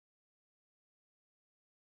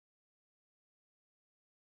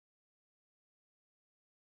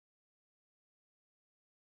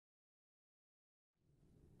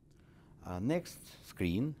Next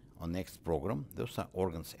screen or next program, those are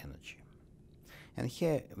organs energy. And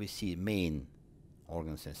here we see main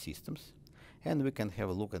organs and systems, and we can have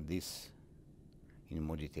a look at this in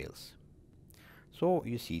more details. So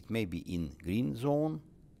you see it may be in green zone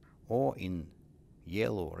or in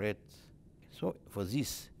yellow, red. So for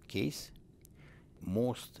this case,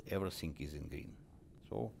 most everything is in green.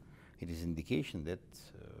 So it is indication that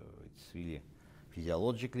it's really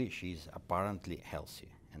physiologically she is apparently healthy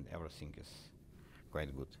and everything is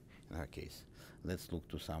quite good in her case. Let's look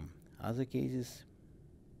to some other cases.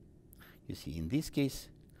 You see in this case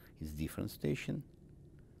it's different station.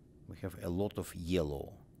 We have a lot of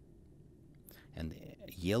yellow, and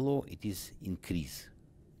yellow it is increase.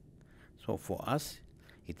 So for us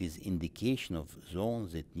it is indication of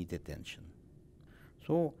zones that need attention.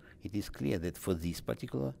 So it is clear that for this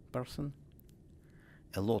particular person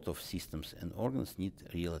a lot of systems and organs need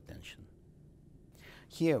real attention.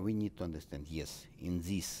 Here we need to understand, yes, in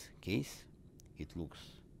this case it looks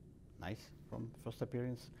nice from first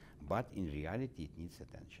appearance, but in reality it needs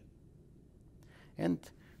attention. And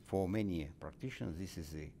for many practitioners this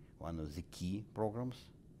is one of the key programs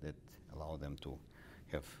that allow them to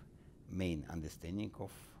have main understanding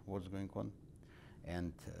of what's going on.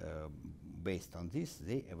 And based on this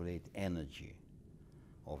they evaluate energy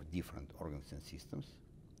of different organs and systems.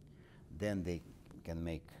 Then they can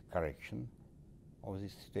make correction of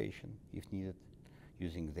this situation if needed,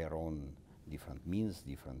 using their own different means,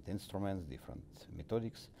 different instruments, different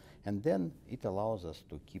methodics, and then it allows us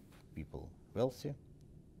to keep people wealthy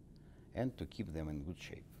and to keep them in good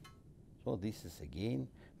shape. So this is again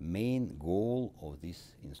main goal of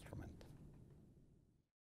this instrument.